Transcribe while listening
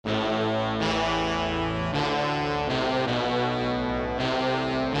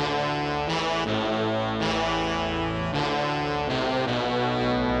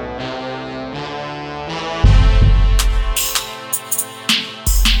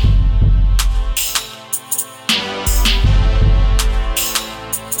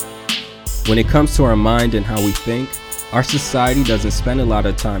When it comes to our mind and how we think, our society doesn't spend a lot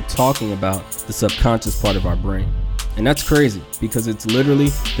of time talking about the subconscious part of our brain. And that's crazy because it's literally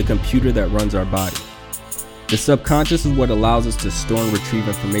the computer that runs our body. The subconscious is what allows us to store and retrieve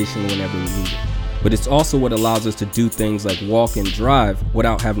information whenever we need it. But it's also what allows us to do things like walk and drive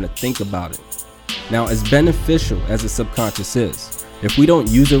without having to think about it. Now, as beneficial as the subconscious is, if we don't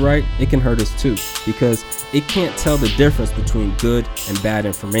use it right, it can hurt us too, because it can't tell the difference between good and bad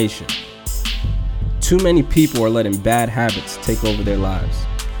information. Too many people are letting bad habits take over their lives.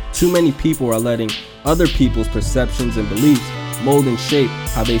 Too many people are letting other people's perceptions and beliefs mold and shape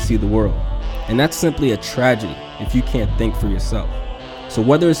how they see the world. And that's simply a tragedy if you can't think for yourself. So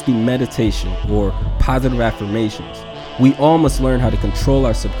whether it's through meditation or positive affirmations, we all must learn how to control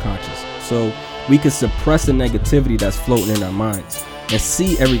our subconscious so we can suppress the negativity that's floating in our minds and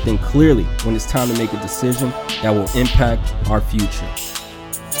see everything clearly when it's time to make a decision that will impact our future.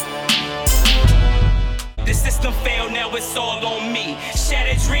 The system failed, now it's all on me.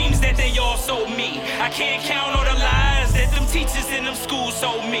 Shattered dreams that they all sold me. I can't count all the lies that them teachers in them schools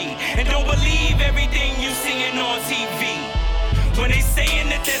sold me. And don't believe everything you seeing on TV. When they saying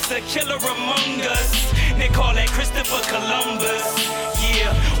that there's a killer among us, they call that Christopher Columbus.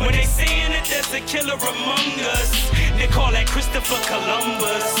 Yeah, when they saying that there's a killer among us, they call that Christopher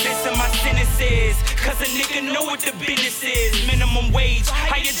Columbus. Listen, my sentence is, cause a nigga know what the business is. Minimum wage,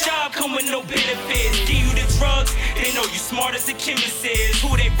 higher job come with no benefits. Give you the drugs, they know you smart as a chemist is.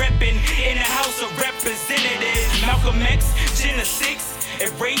 Who they reppin' in the House of Representatives? Malcolm X, Jenna 6.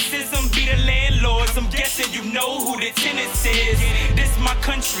 If racism be the landlords, I'm guessing you know who the tenants is. This my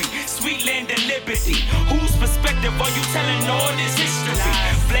country, sweet land of liberty. Whose perspective are you telling all this history?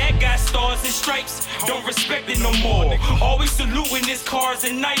 Flag got stars and stripes, don't respect it no more. Always saluting his cars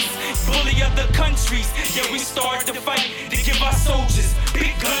and nights. Bully other countries, yeah, we start to fight to give our soldiers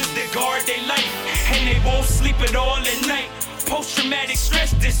big guns to guard their life. And they won't sleep at all at night. Post-traumatic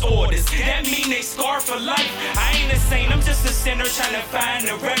stress disorders, that mean they scar for life. I ain't a saint, I'm just a sinner trying to find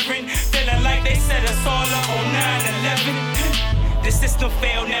a reverend. Feeling like they set us all up on 9/11. The system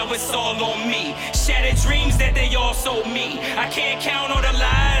failed, now it's all on me. Shattered dreams that they all sold me. I can't count all the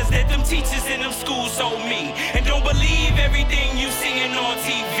lies that them teachers in them schools sold me. And don't believe everything you seeing on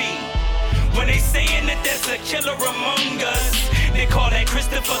TV. When they saying that there's a killer among us, they call that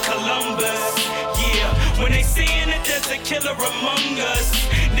Christopher Columbus. Yeah, when they saying that there's a killer among us,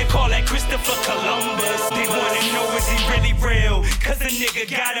 they call that Christopher Columbus. They wanna know is he really real? Cause a nigga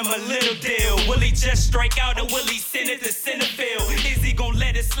got him a little deal. Will he just strike out or will he send it to center field? Is he gonna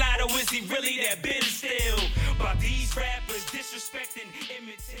let it slide or is he really that bitter still?